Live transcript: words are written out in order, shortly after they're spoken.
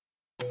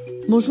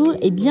Bonjour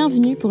et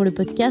bienvenue pour le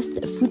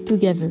podcast Food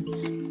Together.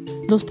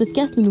 Dans ce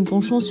podcast, nous nous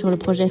penchons sur le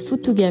projet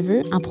Food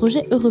Together, un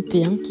projet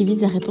européen qui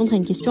vise à répondre à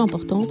une question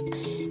importante.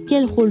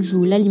 Quel rôle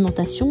joue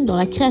l'alimentation dans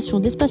la création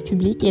d'espaces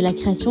publics et la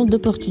création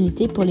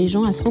d'opportunités pour les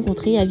gens à se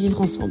rencontrer et à vivre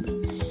ensemble?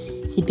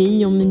 Ces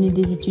pays ont mené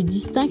des études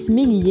distinctes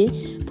mais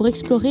liées pour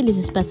explorer les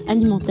espaces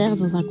alimentaires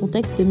dans un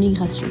contexte de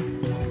migration.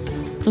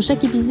 Dans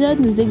chaque épisode,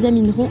 nous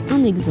examinerons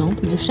un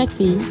exemple de chaque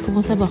pays pour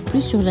en savoir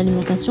plus sur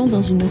l'alimentation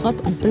dans une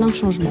Europe en plein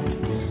changement.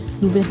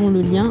 Nous verrons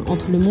le lien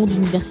entre le monde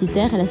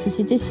universitaire et la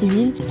société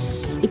civile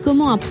et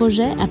comment un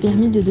projet a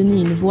permis de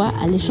donner une voix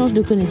à l'échange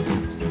de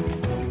connaissances.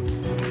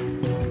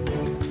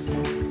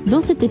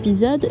 Dans cet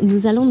épisode,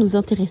 nous allons nous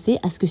intéresser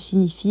à ce que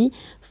signifie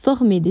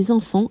former des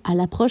enfants à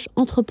l'approche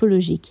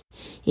anthropologique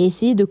et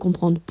essayer de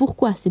comprendre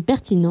pourquoi c'est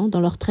pertinent dans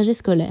leur trajet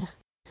scolaire.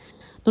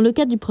 Dans le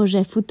cadre du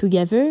projet Food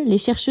Together, les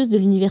chercheuses de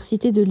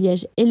l'Université de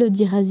Liège,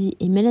 Elodie Razy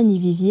et Mélanie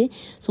Vivier,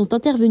 sont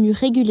intervenues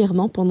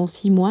régulièrement pendant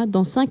 6 mois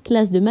dans 5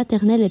 classes de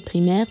maternelle et de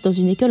primaire dans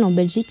une école en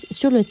Belgique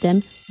sur le thème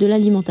de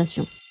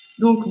l'alimentation.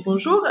 Donc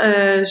bonjour,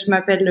 je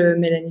m'appelle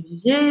Mélanie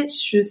Vivier,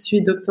 je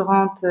suis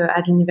doctorante à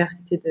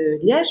l'Université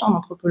de Liège en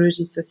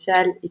anthropologie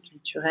sociale et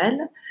culturelle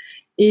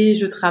et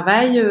je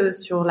travaille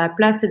sur la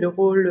place et le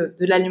rôle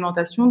de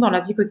l'alimentation dans la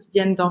vie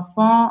quotidienne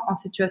d'enfants en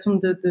situation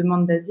de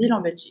demande d'asile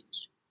en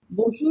Belgique.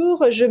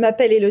 Bonjour, je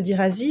m'appelle Elodie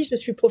Razy, je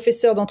suis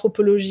professeure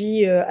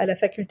d'anthropologie à la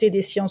faculté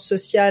des sciences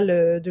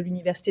sociales de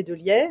l'Université de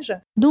Liège.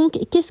 Donc,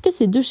 qu'est-ce que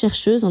ces 2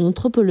 chercheuses en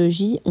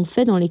anthropologie ont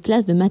fait dans les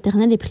classes de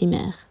maternelle et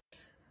primaire ?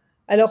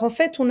 Alors en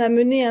fait, on a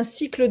mené un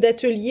cycle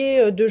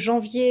d'ateliers de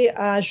janvier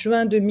à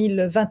juin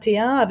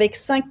 2021 avec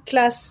 5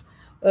 classes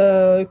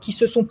qui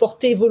se sont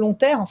portées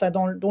volontaires, enfin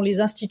dont les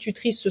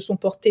institutrices se sont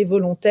portées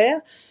volontaires,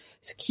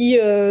 ce qui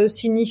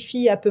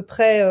signifie à peu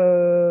près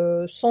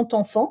 100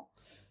 enfants.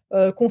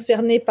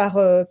 Concernés par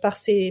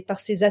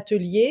ces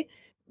ateliers,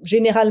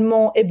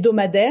 généralement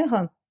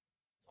hebdomadaires,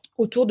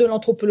 autour de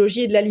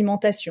l'anthropologie et de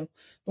l'alimentation.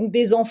 Donc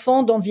des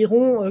enfants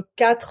d'environ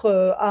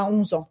 4 à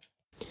 11 ans.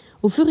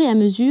 Au fur et à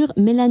mesure,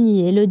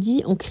 Mélanie et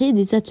Elodie ont créé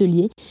des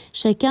ateliers,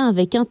 chacun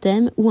avec un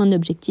thème ou un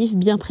objectif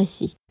bien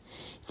précis.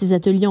 Ces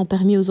ateliers ont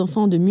permis aux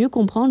enfants de mieux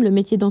comprendre le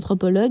métier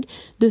d'anthropologue,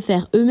 de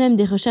faire eux-mêmes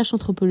des recherches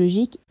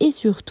anthropologiques et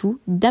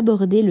surtout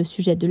d'aborder le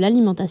sujet de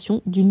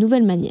l'alimentation d'une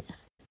nouvelle manière.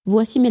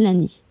 Voici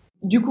Mélanie.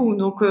 Du coup,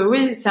 donc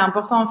oui, c'est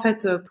important en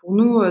fait pour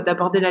nous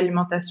d'aborder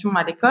l'alimentation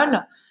à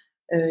l'école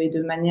et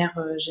de manière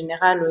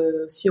générale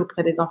aussi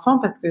auprès des enfants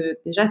parce que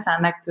déjà c'est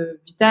un acte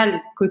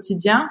vital,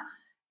 quotidien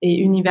et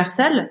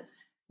universel.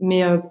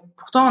 Mais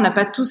pourtant, on n'a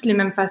pas tous les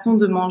mêmes façons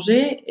de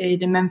manger et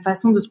les mêmes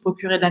façons de se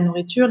procurer de la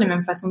nourriture, les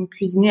mêmes façons de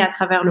cuisiner à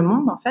travers le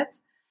monde en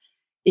fait.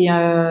 Et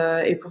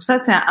pour ça,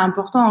 c'est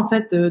important en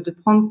fait de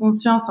prendre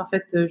conscience en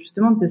fait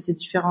justement de ces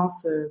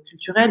différences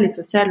culturelles et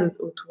sociales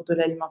autour de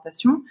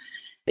l'alimentation.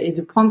 Et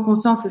de prendre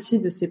conscience aussi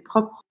de ses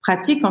propres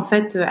pratiques en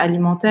fait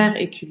alimentaires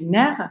et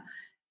culinaires.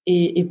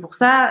 Et pour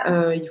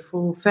ça, il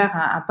faut faire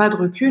un pas de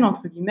recul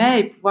entre guillemets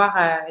et pouvoir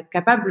être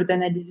capable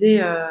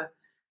d'analyser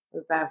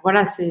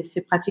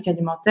ces pratiques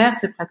alimentaires,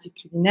 ces pratiques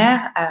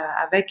culinaires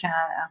avec un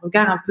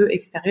regard un peu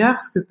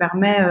extérieur, ce que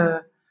permet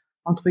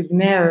entre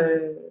guillemets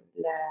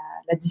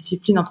la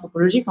discipline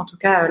anthropologique. En tout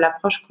cas,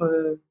 l'approche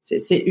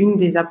c'est une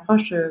des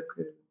approches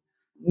que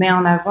met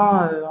en avant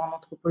en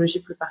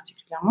anthropologie plus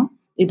particulièrement.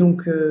 Et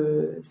donc,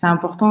 c'est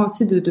important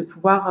aussi de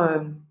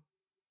pouvoir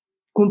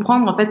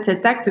comprendre en fait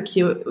cet acte qui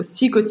est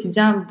aussi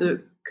quotidien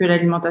que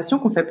l'alimentation,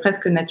 qu'on fait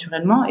presque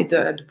naturellement, et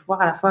de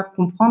pouvoir à la fois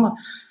comprendre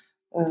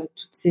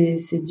toutes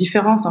ces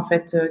différences en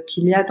fait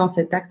qu'il y a dans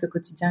cet acte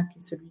quotidien qui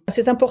est celui.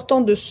 C'est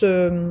important de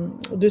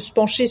se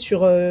pencher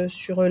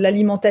sur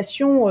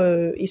l'alimentation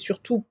et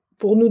surtout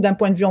pour nous d'un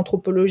point de vue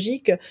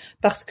anthropologique,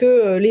 parce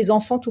que les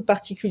enfants tout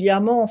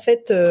particulièrement en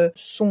fait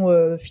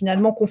sont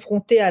finalement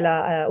confrontés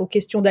aux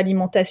questions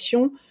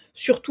d'alimentation,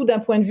 surtout d'un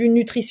point de vue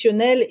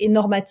nutritionnel et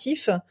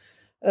normatif,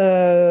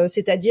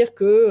 c'est-à-dire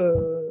que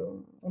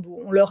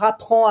on leur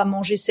apprend à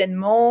manger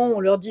sainement, on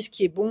leur dit ce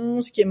qui est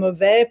bon, ce qui est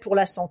mauvais pour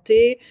la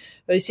santé.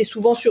 C'est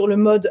souvent sur le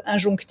mode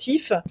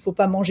injonctif. Il ne faut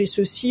pas manger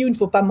ceci ou il ne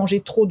faut pas manger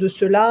trop de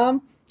cela.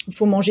 Il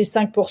faut manger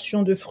 5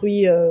 portions de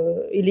fruits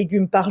et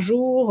légumes par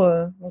jour.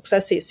 Donc ça,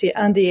 c'est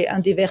un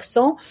des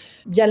versants.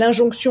 Il y a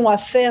l'injonction à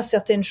faire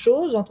certaines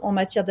choses en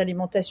matière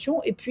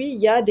d'alimentation. Et puis, il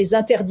y a des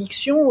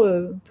interdictions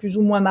plus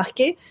ou moins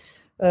marquées.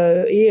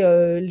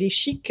 Les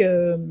chics,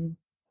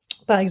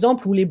 par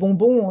exemple, où les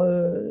bonbons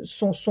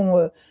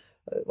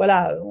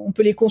on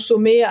peut les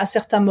consommer à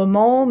certains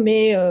moments,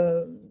 mais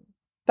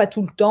pas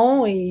tout le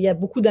temps. Et il y a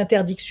beaucoup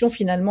d'interdictions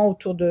finalement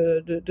autour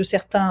de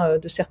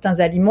certains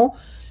aliments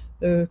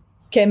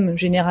qu'aiment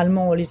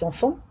généralement les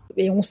enfants.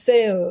 Et on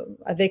sait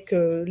avec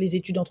les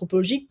études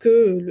anthropologiques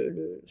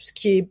que ce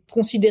qui est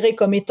considéré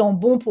comme étant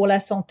bon pour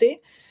la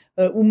santé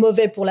ou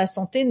mauvais pour la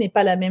santé n'est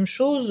pas la même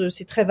chose.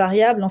 C'est très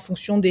variable en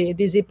fonction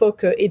des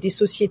époques et des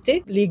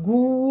sociétés. Les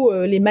goûts,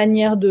 les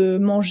manières de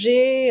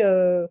manger,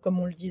 comme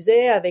on le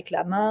disait, avec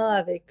la main,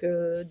 avec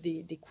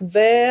des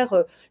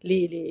couverts,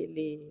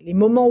 les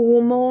moments où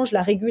on mange,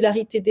 la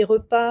régularité des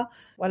repas,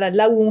 voilà,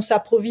 là où on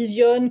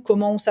s'approvisionne,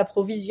 comment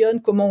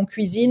on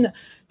cuisine,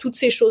 toutes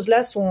ces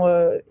choses-là sont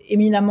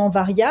éminemment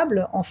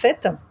variables en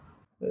fait.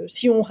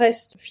 Si on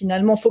reste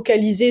finalement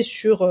focalisé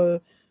sur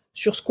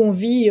ce qu'on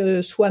vit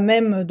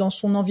soi-même dans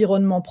son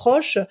environnement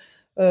proche,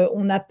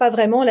 on n'a pas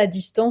vraiment la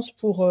distance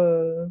pour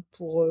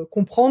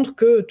comprendre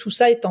que tout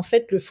ça est en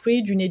fait le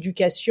fruit d'une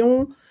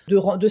éducation,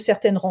 de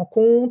certaines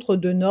rencontres,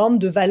 de normes,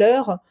 de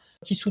valeurs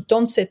qui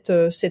sous-tendent cet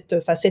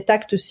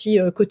acte si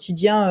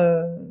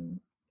quotidien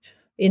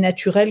et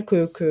naturel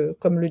que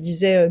comme le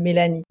disait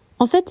Mélanie.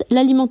 En fait,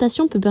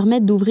 l'alimentation peut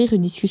permettre d'ouvrir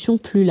une discussion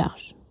plus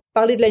large.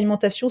 Parler de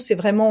l'alimentation, c'est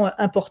vraiment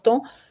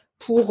important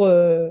pour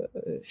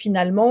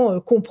finalement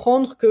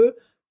comprendre que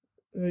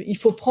il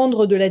faut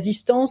prendre de la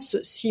distance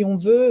si on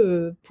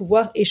veut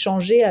pouvoir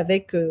échanger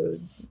avec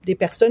des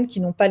personnes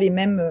qui n'ont pas les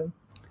mêmes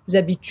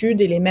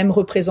habitudes et les mêmes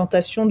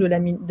représentations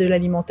de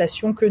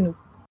l'alimentation que nous.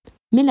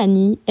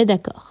 Mélanie est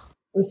d'accord.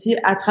 Aussi,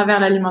 à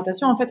travers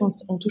l'alimentation, en fait,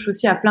 on touche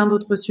aussi à plein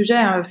d'autres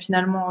sujets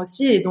finalement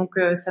aussi, et donc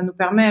ça nous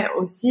permet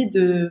aussi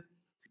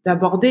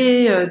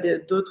d'aborder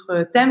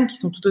d'autres thèmes qui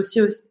sont tout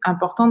aussi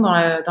importants dans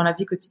la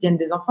vie quotidienne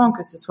des enfants,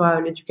 que ce soit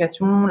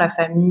l'éducation, la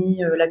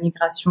famille, la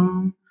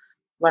migration,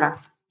 voilà,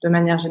 de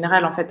manière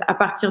générale. En fait, à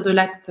partir de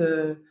l'acte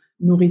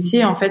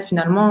nourricier, en fait,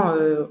 finalement,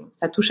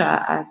 ça touche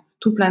à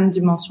tout plein de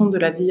dimensions de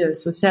la vie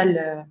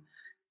sociale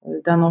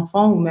d'un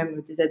enfant ou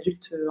même des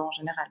adultes en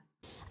général.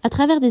 À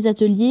travers des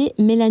ateliers,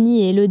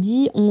 Mélanie et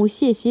Elodie ont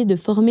aussi essayé de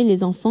former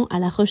les enfants à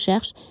la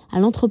recherche, à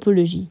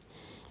l'anthropologie.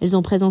 Elles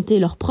ont présenté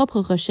leurs propres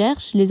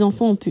recherches, les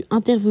enfants ont pu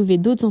interviewer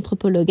d'autres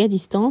anthropologues à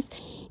distance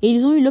et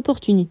ils ont eu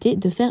l'opportunité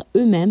de faire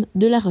eux-mêmes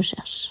de la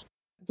recherche.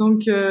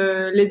 Donc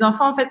les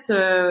enfants, en fait,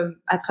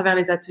 à travers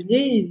les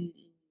ateliers,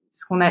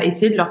 ce qu'on a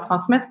essayé de leur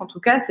transmettre, en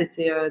tout cas,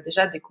 c'était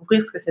déjà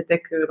découvrir ce que c'était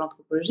que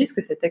l'anthropologie, ce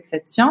que c'était que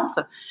cette science,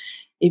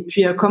 et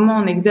puis comment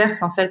on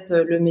exerce en fait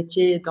le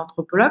métier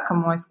d'anthropologue,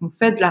 comment est-ce qu'on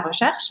fait de la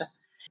recherche,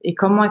 et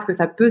comment est-ce que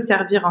ça peut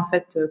servir en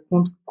fait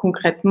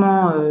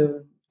concrètement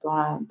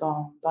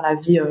dans la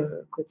vie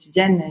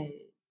quotidienne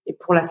et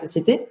pour la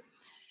société.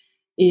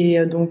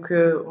 Et donc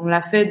on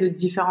l'a fait de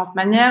différentes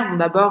manières. Bon,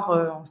 d'abord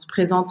en se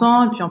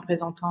présentant, et puis en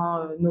présentant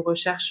nos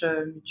recherches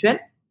mutuelles.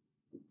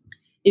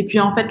 Et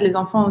puis en fait, les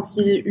enfants ont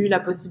aussi eu la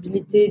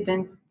possibilité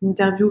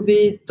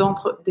d'interviewer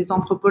des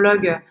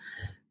anthropologues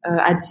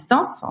à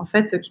distance, en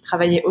fait, qui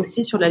travaillaient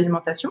aussi sur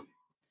l'alimentation.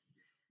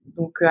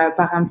 Donc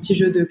par un petit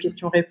jeu de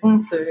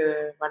questions-réponses,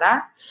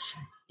 voilà.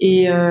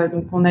 Et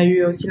donc on a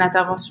eu aussi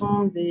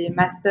l'intervention des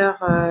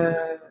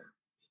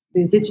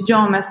étudiants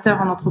en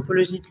master en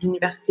anthropologie de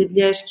l'Université de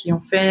Liège qui ont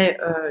fait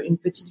une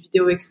petite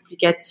vidéo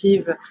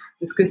explicative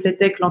de ce que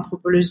c'était que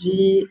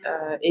l'anthropologie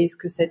et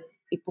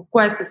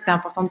pourquoi est-ce que c'était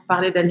important de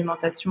parler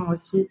d'alimentation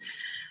aussi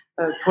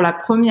pour la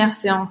première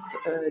séance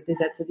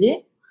des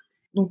ateliers.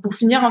 Donc pour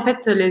finir, en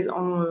fait,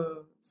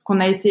 ce qu'on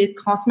a essayé de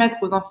transmettre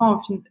aux enfants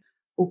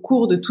au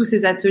cours de tous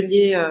ces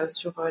ateliers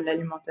sur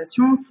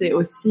l'alimentation, c'est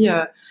aussi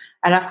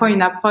à la fois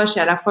une approche et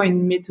à la fois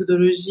une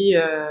méthodologie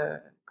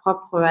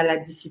propre à la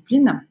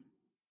discipline.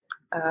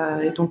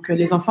 Et donc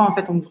les enfants, en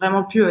fait, ont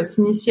vraiment pu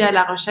s'initier à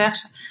la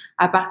recherche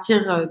à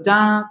partir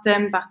d'un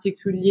thème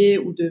particulier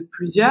ou de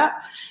plusieurs,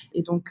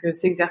 et donc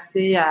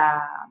s'exercer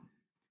à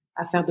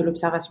faire de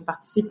l'observation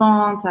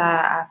participante,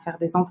 à faire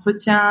des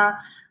entretiens,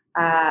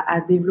 à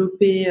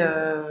développer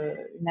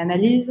une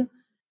analyse.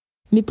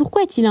 Mais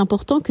pourquoi est-il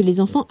important que les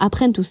enfants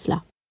apprennent tout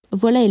cela ?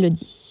 Voilà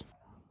Elodie.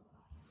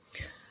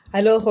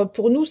 Alors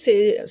pour nous,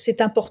 c'est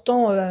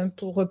important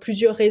pour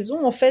plusieurs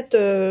raisons. En fait,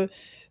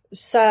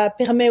 ça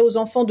permet aux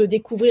enfants de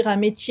découvrir un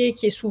métier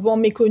qui est souvent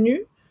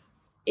méconnu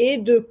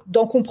et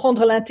d'en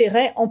comprendre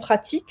l'intérêt en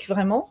pratique,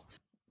 vraiment.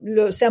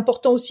 C'est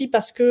important aussi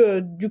parce que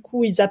du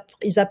coup, ils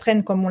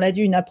apprennent, comme on l'a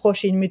dit, une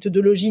approche et une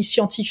méthodologie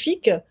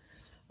scientifique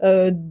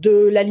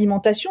de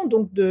l'alimentation,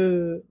 donc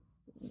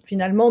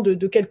finalement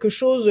de quelque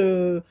chose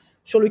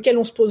sur lequel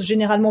on se pose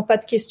généralement pas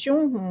de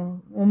questions.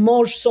 On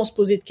mange sans se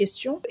poser de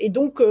questions. Et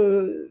donc,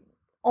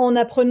 en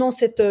apprenant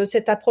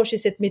cette approche et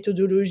cette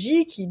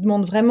méthodologie qui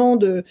demande vraiment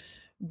de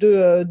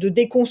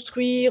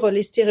déconstruire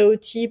les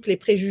stéréotypes, les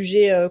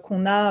préjugés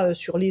qu'on a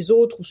sur les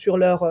autres ou sur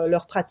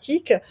leurs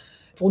pratiques,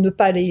 pour ne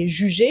pas les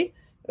juger,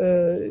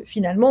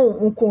 finalement,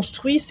 on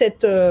construit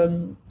cette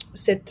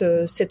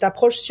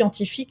approche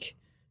scientifique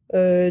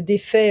des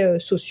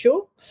faits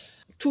sociaux.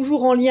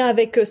 Toujours en lien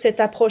avec cette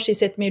approche et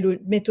cette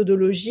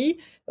méthodologie,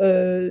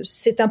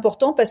 c'est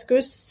important parce que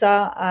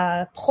ça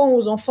apprend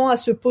aux enfants à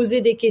se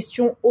poser des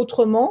questions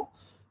autrement,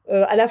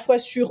 à la fois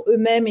sur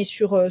eux-mêmes et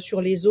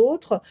sur les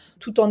autres,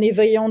 tout en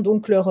éveillant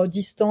donc leur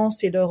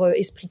distance et leur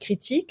esprit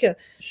critique.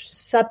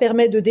 Ça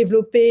permet de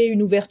développer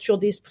une ouverture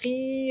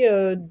d'esprit,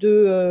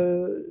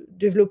 de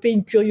développer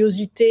une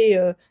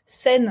curiosité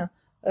saine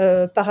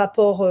par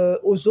rapport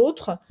aux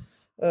autres.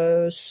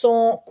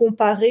 sans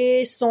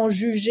comparer, sans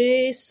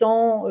juger,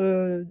 sans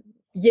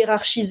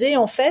hiérarchiser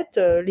en fait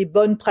les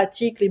bonnes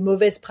pratiques, les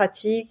mauvaises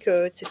pratiques,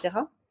 etc.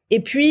 Et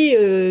puis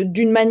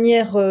d'une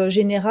manière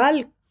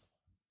générale,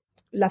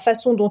 la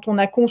façon dont on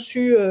a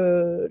conçu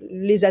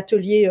les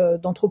ateliers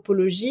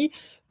d'anthropologie,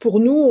 pour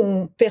nous,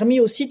 ont permis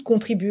aussi de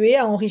contribuer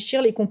à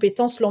enrichir les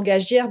compétences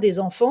langagières des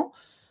enfants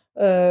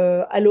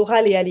à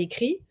l'oral et à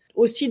l'écrit,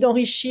 aussi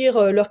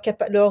d'enrichir leurs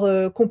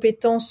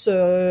compétences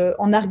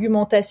en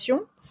argumentation,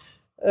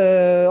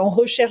 en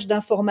recherche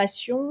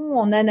d'informations,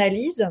 en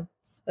analyse.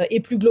 Et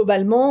plus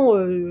globalement,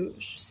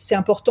 c'est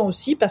important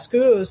aussi parce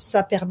que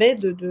ça permet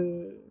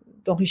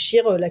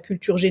d'enrichir la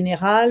culture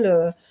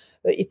générale,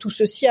 et tout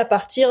ceci à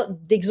partir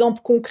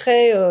d'exemples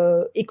concrets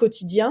et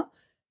quotidiens,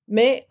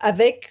 mais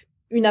avec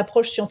une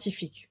approche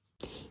scientifique.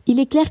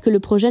 Il est clair que le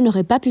projet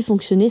n'aurait pas pu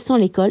fonctionner sans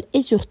l'école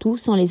et surtout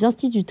sans les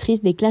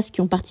institutrices des classes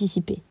qui ont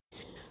participé.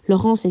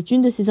 Laurence est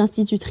une de ces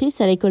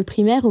institutrices à l'école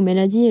primaire où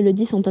Mélodie et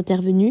Elodie sont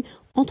intervenues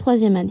en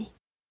 3e année.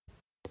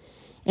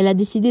 Elle a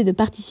décidé de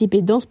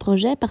participer dans ce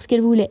projet parce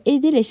qu'elle voulait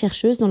aider les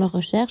chercheuses dans leurs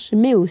recherches,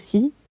 mais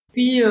aussi...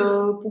 Puis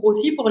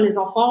pour les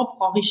enfants,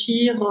 pour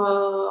enrichir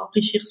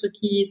ce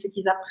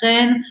qu'ils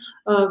apprennent,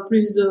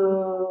 plus de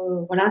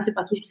c'est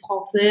pas toujours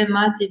français,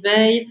 maths,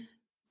 éveil,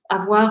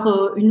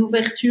 avoir une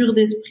ouverture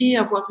d'esprit,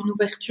 avoir une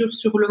ouverture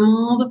sur le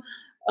monde,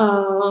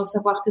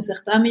 savoir que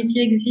certains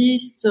métiers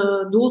existent,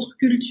 d'autres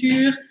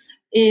cultures,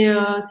 et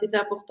c'était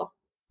important.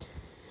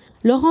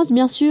 Laurence,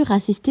 bien sûr, a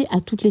assisté à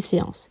toutes les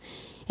séances.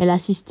 Elle a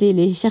assisté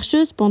les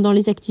chercheuses pendant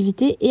les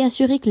activités et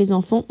assuré que les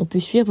enfants ont pu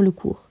suivre le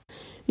cours.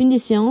 Une des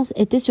séances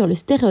était sur le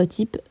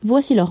stéréotype.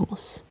 Voici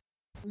Laurence.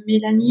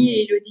 Mélanie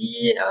et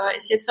Elodie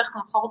essayaient de faire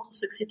comprendre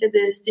ce que c'était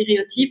des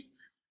stéréotypes,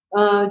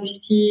 du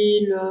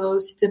style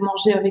c'était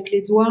manger avec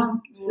les doigts. Ouais.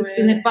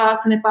 Ce n'est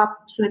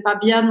pas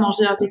bien de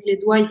manger avec les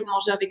doigts, il faut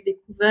manger avec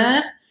des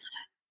couverts.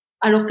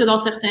 Alors que dans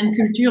certaines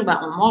cultures,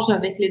 on mange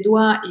avec les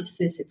doigts et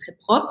c'est très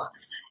propre.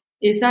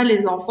 Et ça,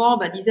 les enfants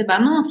disaient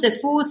non, c'est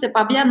faux, c'est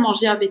pas bien de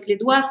manger avec les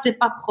doigts, c'est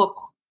pas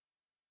propre.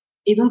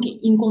 Et donc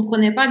ils ne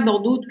comprenaient pas que dans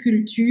d'autres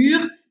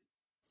cultures,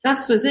 ça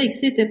se faisait et que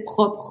c'était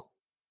propre.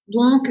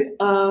 Donc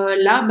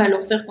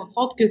leur faire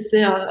comprendre que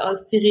c'est un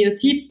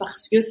stéréotype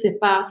parce que c'est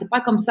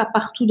pas comme ça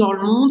partout dans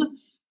le monde.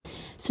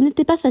 Ce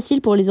n'était pas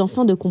facile pour les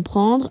enfants de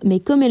comprendre, mais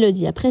comme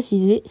Elodie a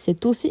précisé,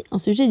 c'est aussi un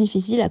sujet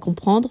difficile à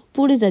comprendre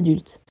pour les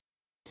adultes.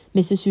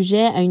 Mais ce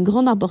sujet a une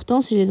grande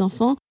importance chez les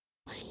enfants.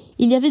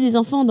 Il y avait des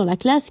enfants dans la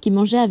classe qui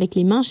mangeaient avec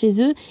les mains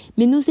chez eux,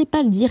 mais n'osaient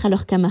pas le dire à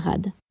leurs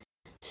camarades.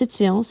 Cette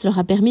séance leur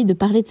a permis de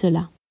parler de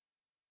cela.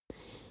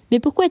 Mais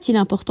pourquoi est-il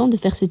important de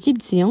faire ce type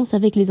de séance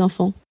avec les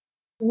enfants ?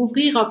 Pour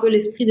ouvrir un peu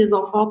l'esprit des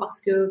enfants,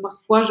 parce que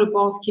parfois je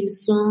pense qu'ils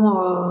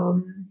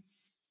sont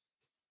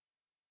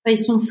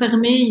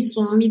fermés, ils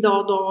sont mis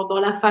dans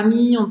la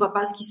famille, on ne voit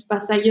pas ce qui se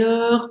passe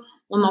ailleurs,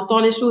 on entend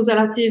les choses à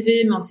la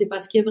TV, mais on ne sait pas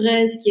ce qui est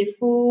vrai, ce qui est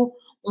faux,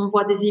 on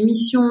voit des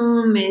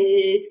émissions,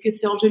 mais est-ce que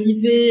c'est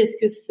enjolivé, est-ce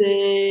que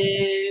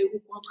c'est au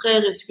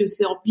contraire, est-ce que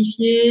c'est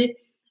amplifié,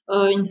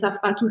 ils ne savent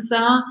pas tout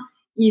ça,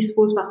 ils se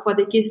posent parfois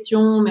des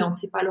questions, mais on ne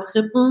sait pas leur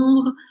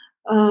répondre.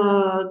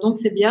 Donc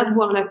c'est bien de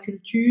voir la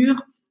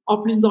culture. En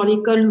plus, dans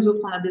l'école, nous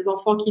autres, on a des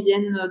enfants qui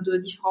viennent de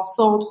différents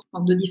centres,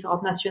 donc de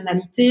différentes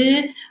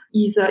nationalités.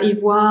 Ils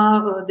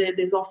voient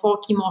des enfants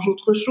qui mangent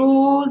autre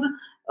chose,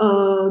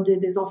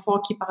 des enfants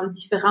qui parlent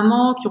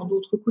différemment, qui ont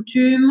d'autres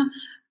coutumes.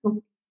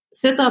 Donc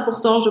c'est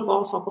important, je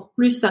pense, encore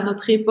plus à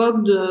notre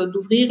époque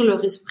d'ouvrir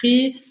leur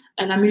esprit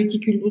à la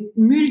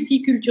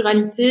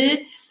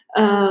multiculturalité.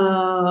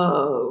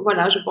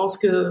 Je pense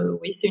que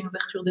oui, c'est une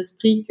ouverture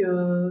d'esprit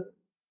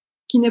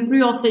qui n'est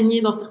plus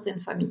enseignée dans certaines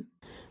familles.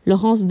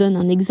 Laurence donne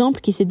un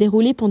exemple qui s'est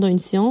déroulé pendant une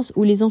séance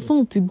où les enfants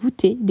ont pu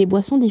goûter des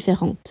boissons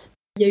différentes.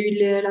 Il y a eu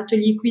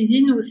l'atelier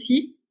cuisine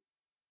aussi,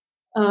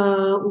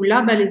 où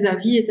là, les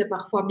avis étaient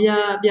parfois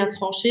bien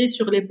tranchés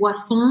sur les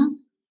boissons.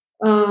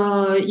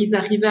 Ils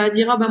arrivaient à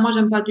dire moi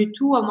j'aime pas du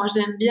tout, moi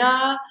j'aime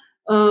bien,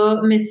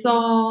 mais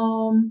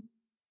sans...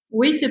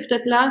 Oui, c'est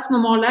peut-être là, à ce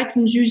moment-là,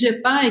 qu'ils ne jugeaient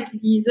pas et qui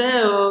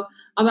disaient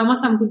moi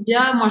ça me goûte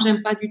bien, moi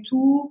j'aime pas du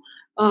tout.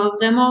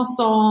 Vraiment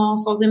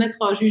sans émettre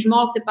un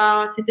jugement,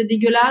 c'était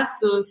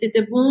dégueulasse,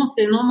 c'était bon,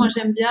 c'est non, moi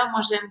j'aime bien,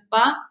 moi j'aime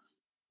pas,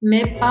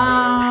 mais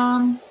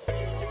pas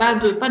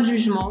de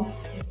jugement.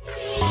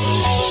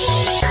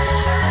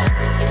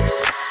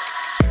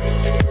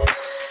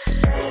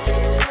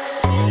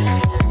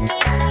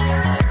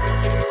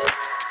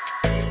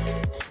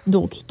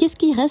 Donc, qu'est-ce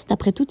qui reste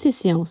après toutes ces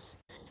séances ?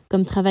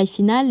 Comme travail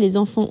final, les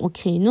enfants ont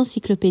créé une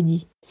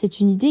encyclopédie. C'est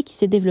une idée qui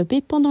s'est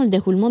développée pendant le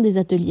déroulement des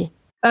ateliers.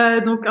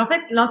 Donc en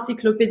fait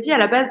l'encyclopédie à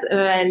la base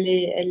elle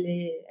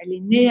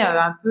est née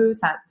un peu,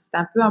 c'était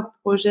un peu un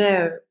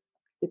projet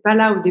qui n'était pas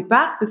là au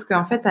départ parce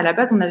qu'en fait à la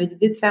base on avait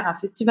l'idée de faire un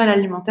festival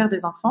alimentaire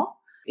des enfants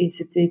et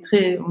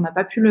on n'a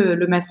pas pu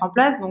le mettre en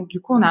place, donc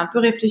du coup on a un peu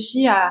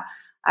réfléchi à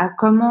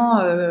comment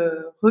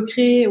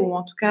recréer ou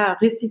en tout cas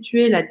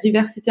restituer la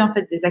diversité en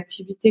fait des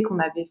activités qu'on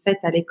avait faites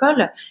à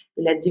l'école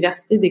et la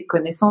diversité des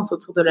connaissances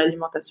autour de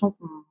l'alimentation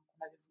qu'on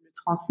avait voulu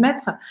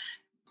transmettre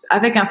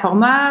avec un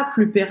format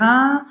plus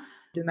périn.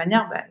 de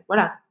manière,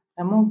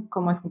 vraiment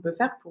comment est-ce qu'on peut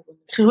faire pour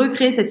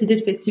recréer cette idée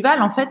de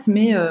festival en fait,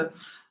 mais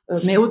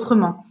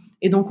autrement.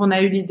 Et donc on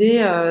a eu l'idée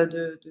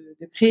de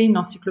créer une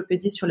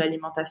encyclopédie sur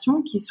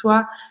l'alimentation qui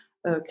soit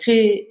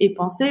créée et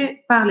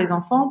pensée par les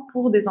enfants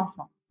pour des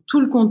enfants. Tout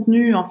le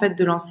contenu en fait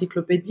de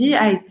l'encyclopédie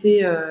a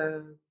été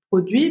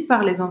produit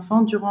par les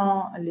enfants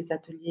durant les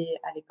ateliers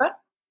à l'école.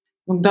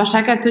 Donc dans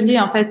chaque atelier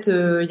en fait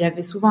il y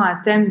avait souvent un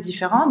thème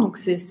différent. Donc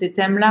ces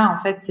thèmes-là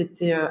en fait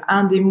c'était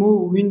un des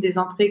mots ou une des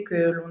entrées que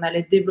l'on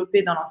allait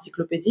développer dans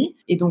l'encyclopédie.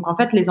 Et donc en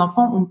fait les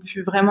enfants ont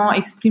pu vraiment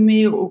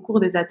exprimer au cours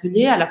des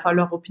ateliers à la fois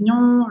leur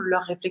opinion,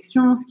 leurs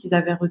réflexions, ce qu'ils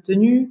avaient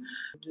retenu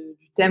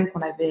du thème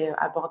qu'on avait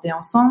abordé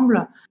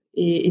ensemble.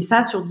 Et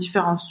ça sur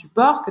différents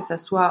supports, que ça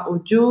soit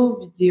audio,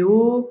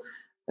 vidéo,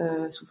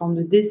 sous forme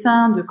de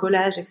dessin, de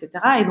collage, etc.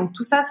 Et donc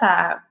tout ça, ça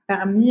a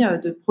permis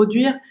de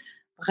produire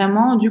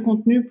vraiment du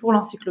contenu pour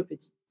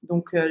l'encyclopédie.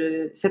 Donc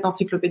cette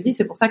encyclopédie,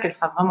 c'est pour ça qu'elle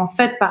sera vraiment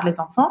faite par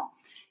les enfants,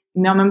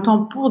 mais en même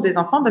temps pour des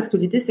enfants, parce que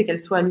l'idée c'est qu'elle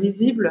soit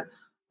lisible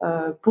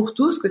pour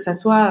tous, que ça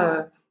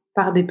soit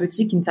par des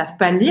petits qui ne savent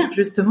pas lire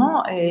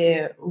justement,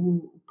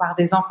 ou par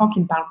des enfants qui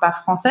ne parlent pas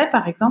français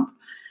par exemple,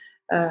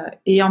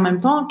 et en même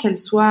temps que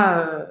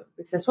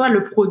ça soit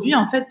le produit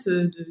en fait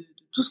de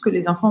tout ce que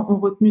les enfants ont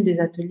retenu des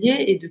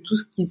ateliers et de tout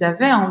ce qu'ils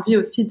avaient envie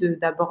aussi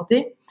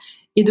d'aborder,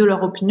 et de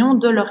leur opinion,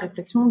 de leur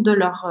réflexion, de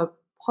leur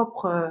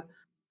propre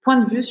point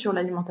de vue sur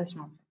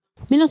l'alimentation.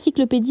 Mais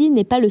l'encyclopédie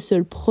n'est pas le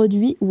seul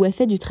produit où est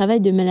fait du travail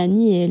de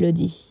Mélanie et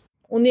Elodie.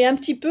 On est un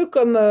petit peu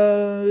comme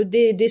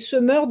des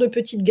semeurs de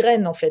petites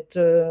graines en fait,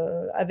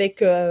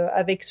 avec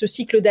ce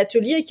cycle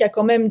d'ateliers qui a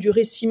quand même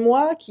duré 6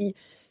 mois, qui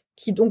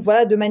donc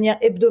voilà de manière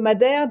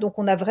hebdomadaire. Donc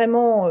on a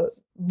vraiment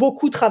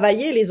beaucoup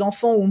travaillé, les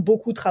enfants ont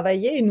beaucoup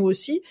travaillé et nous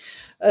aussi,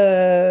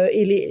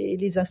 et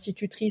les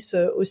institutrices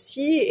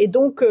aussi. Et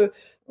donc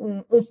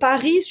on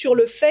parie sur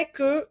le fait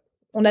que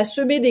on a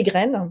semé des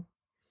graines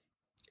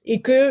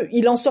et que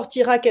il en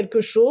sortira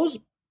quelque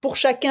chose pour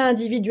chacun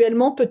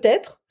individuellement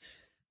peut-être,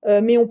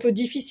 mais on peut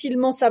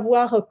difficilement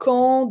savoir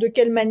quand, de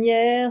quelle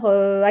manière,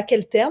 à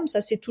quel terme.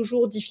 Ça c'est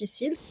toujours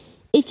difficile.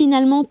 Et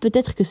finalement,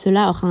 peut-être que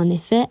cela aura un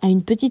effet à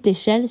une petite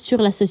échelle sur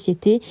la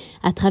société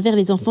à travers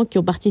les enfants qui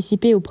ont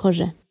participé au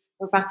projet.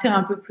 On va partir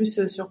un peu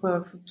plus sur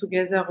Food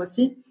Together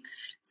aussi.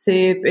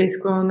 Et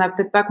ce qu'on n'a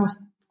peut-être pas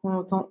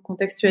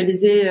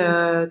contextualisé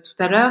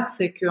tout à l'heure,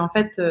 c'est que en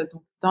fait,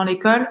 donc, dans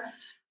l'école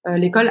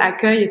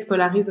accueille et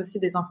scolarise aussi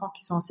des enfants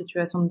qui sont en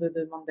situation de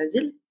demande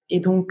d'asile. Et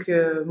donc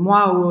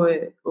moi,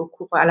 au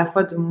cours à la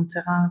fois de mon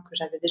terrain que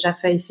j'avais déjà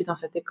fait ici dans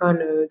cette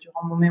école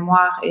durant mon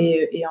mémoire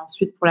et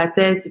ensuite pour la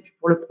thèse et puis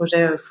pour le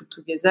projet Food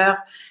Together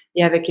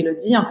et avec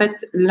Elodie, en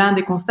fait, l'un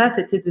des constats,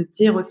 c'était de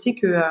dire aussi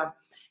que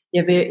il y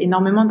avait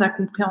énormément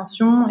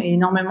d'incompréhension et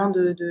énormément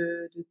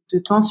de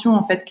tensions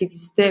en fait qui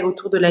existaient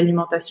autour de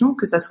l'alimentation,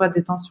 que ça soit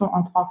des tensions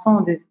entre enfants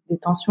ou des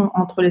tensions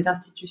entre les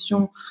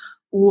institutions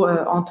ou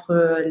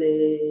entre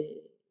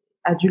les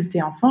adultes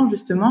et enfants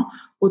justement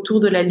autour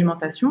de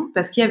l'alimentation,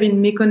 parce qu'il y avait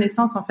une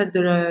méconnaissance en fait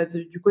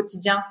du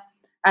quotidien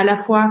à la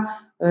fois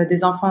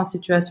des enfants en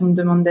situation de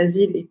demande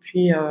d'asile et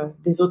puis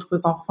des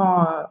autres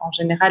enfants en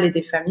général et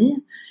des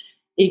familles,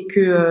 et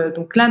que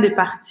donc l'un des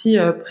partis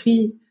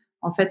pris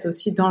en fait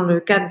aussi dans le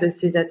cadre de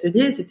ces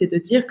ateliers, c'était de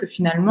dire que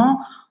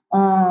finalement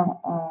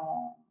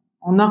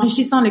en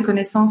enrichissant les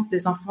connaissances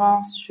des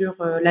enfants sur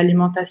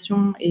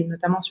l'alimentation et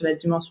notamment sur la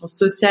dimension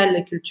sociale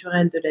et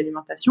culturelle de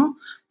l'alimentation,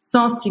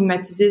 sans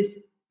stigmatiser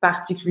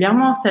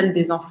particulièrement celle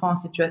des enfants en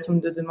situation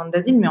de demande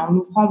d'asile, mais en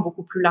ouvrant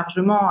beaucoup plus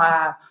largement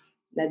à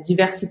la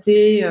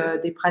diversité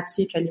des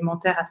pratiques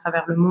alimentaires à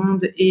travers le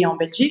monde et en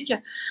Belgique.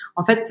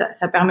 En fait,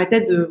 ça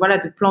permettait de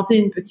planter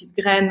une petite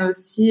graine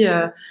aussi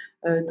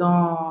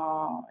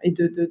et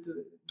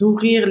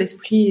d'ouvrir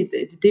l'esprit,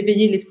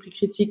 d'éveiller l'esprit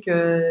critique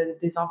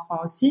des enfants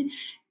aussi,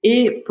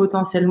 et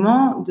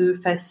potentiellement de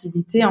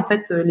faciliter en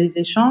fait les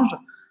échanges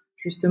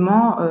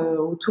justement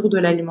autour de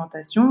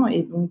l'alimentation,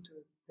 et donc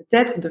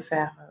peut-être de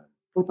faire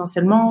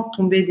potentiellement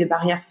tomber des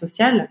barrières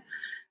sociales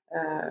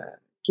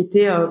qui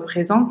étaient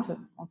présentes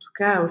en tout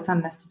cas au sein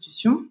de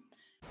l'institution.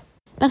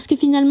 Parce que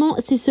finalement,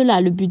 c'est cela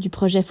le but du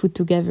projet Food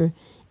Together,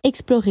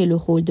 explorer le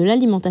rôle de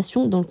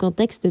l'alimentation dans le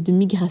contexte de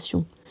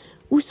migration.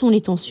 Où sont les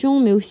tensions,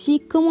 mais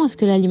aussi comment est-ce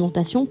que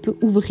l'alimentation peut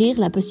ouvrir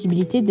la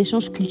possibilité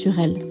d'échanges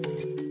culturels.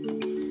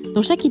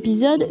 Dans chaque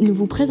épisode, nous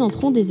vous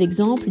présenterons des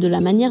exemples de la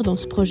manière dont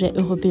ce projet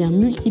européen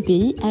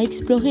multi-pays a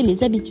exploré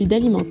les habitudes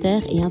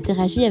alimentaires et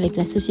interagi avec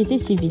la société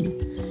civile.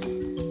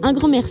 Un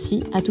grand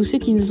merci à tous ceux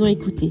qui nous ont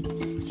écoutés.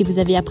 Si vous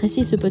avez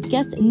apprécié ce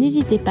podcast,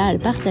 n'hésitez pas à le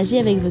partager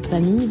avec votre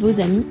famille,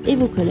 vos amis et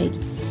vos collègues.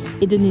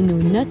 Et donnez-nous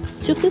une note,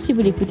 surtout si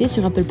vous l'écoutez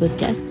sur Apple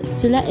Podcast.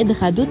 Cela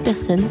aidera d'autres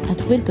personnes à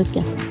trouver le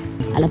podcast.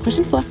 À la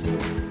prochaine fois!